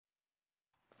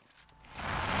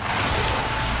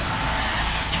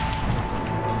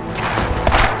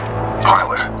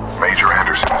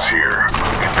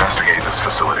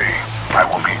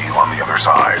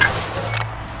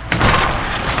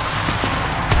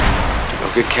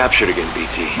Good captured again,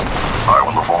 BT. I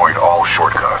will avoid all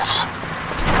shortcuts.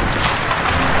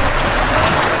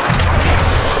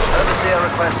 Overseer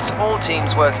requests all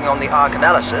teams working on the arc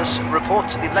analysis report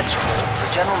to the lecture hall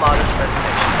for General Marder's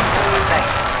presentation. Thank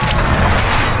you.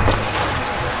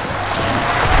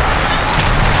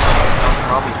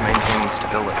 Robbie's maintaining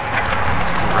stability.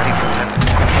 Ready for that.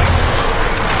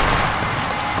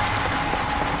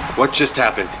 What just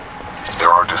happened? There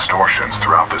are distortions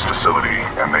throughout this facility,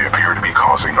 and they appear to be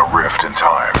causing a rift in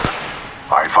time.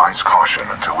 I advise caution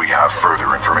until we have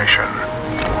further information.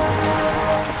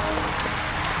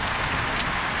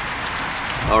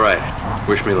 All right.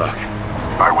 Wish me luck.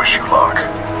 I wish you luck.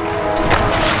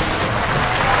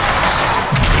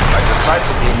 By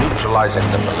decisively neutralizing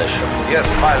the militia. Yes,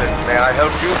 pilot. May I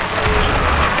help you?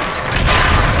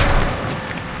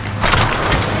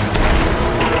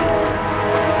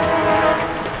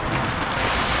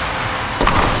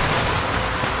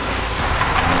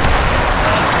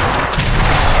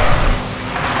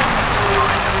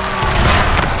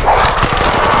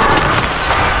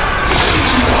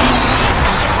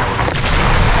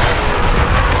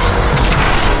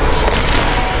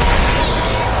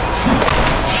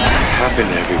 To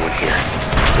everyone here.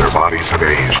 Their bodies have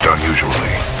aged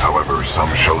unusually. However, some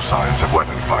show signs of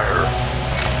weapon fire.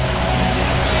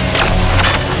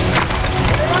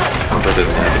 Hope that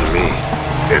doesn't happen to me.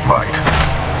 It might.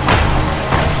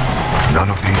 None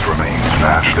of these remains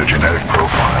match the genetic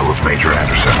profile of Major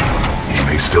Anderson. He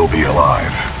may still be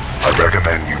alive. I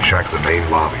recommend you check the main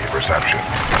lobby of reception.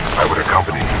 I would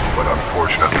accompany you, but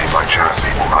unfortunately my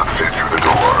chassis will not fit through the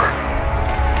door.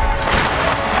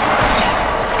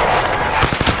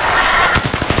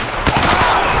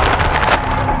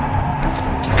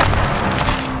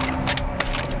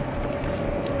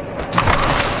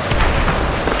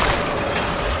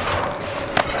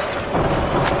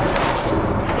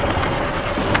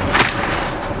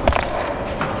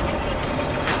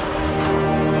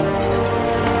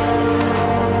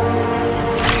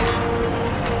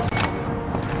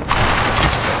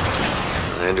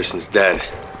 Anderson's dead.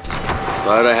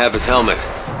 But I have his helmet.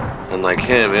 Unlike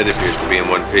him, it appears to be in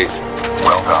one piece.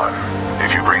 Well done.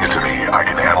 If you bring it to me, I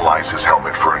can analyze his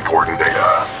helmet for important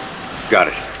data. Got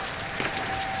it.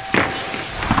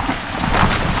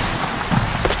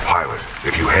 Pilot,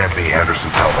 if you hand me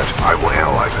Anderson's helmet, I will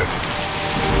analyze it.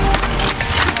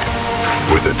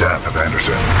 With the death of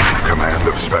Anderson, command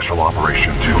of Special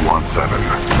Operation 217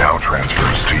 now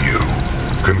transfers to you.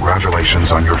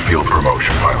 Congratulations on your field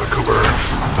promotion, Pilot Cooper.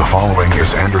 The following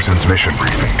is Anderson's mission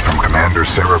briefing from Commander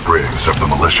Sarah Briggs of the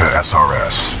Militia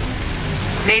SRS.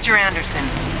 Major Anderson,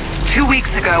 2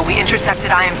 weeks ago we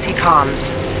intercepted IMC comms.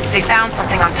 They found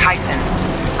something on Titan.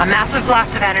 A massive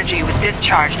blast of energy was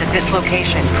discharged at this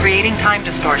location, creating time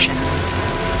distortions.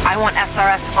 I want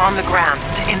SRS on the ground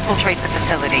to infiltrate the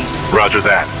facility. Roger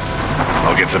that.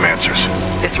 I'll get some answers.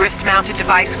 This wrist-mounted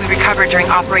device we recovered during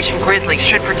Operation Grizzly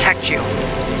should protect you.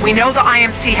 We know the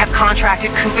IMC have contracted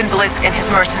Kuben Blisk and his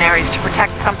mercenaries to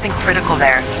protect something critical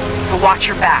there, so watch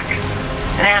your back.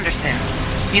 And Anderson,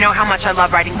 you know how much I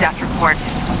love writing death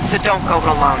reports, so don't go it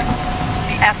alone.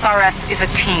 The SRS is a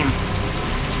team.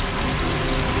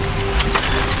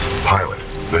 Pilot,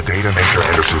 the data Major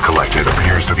Anderson collected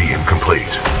appears to be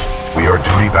incomplete. We are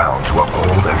duty-bound to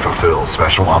uphold and fulfill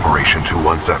Special Operation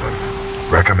 217.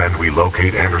 Recommend we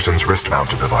locate Anderson's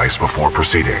wrist-mounted device before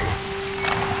proceeding.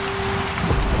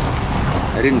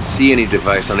 I didn't see any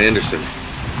device on Anderson.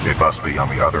 It must be on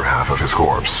the other half of his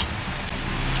corpse.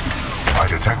 I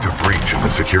detect a breach in the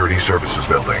Security Services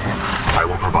building. I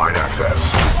will provide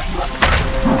access.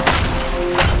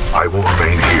 I will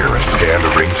remain here and scan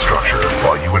the ring structure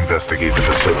while you investigate the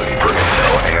facility for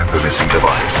intel and the missing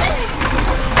device.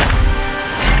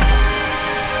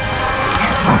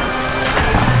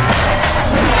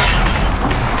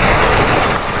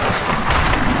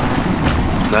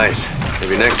 Nice.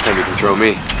 Maybe next time you can throw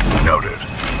me. Noted.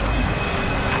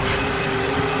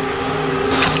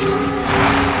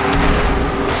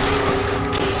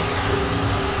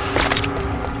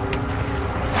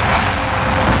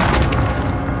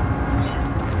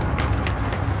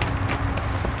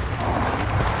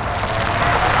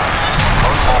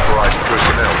 Unauthorized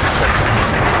personnel detected.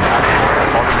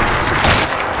 Automated security.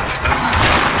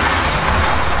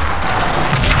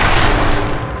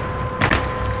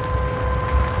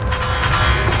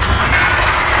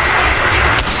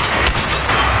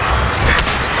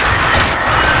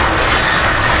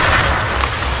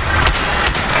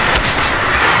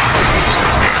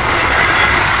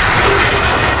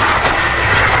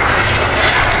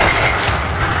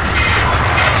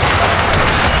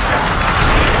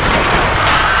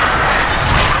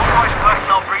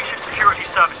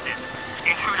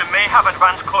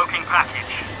 advanced cloaking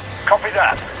package. Copy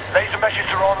that. Laser measures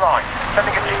are online.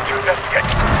 Sending a team to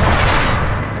investigate.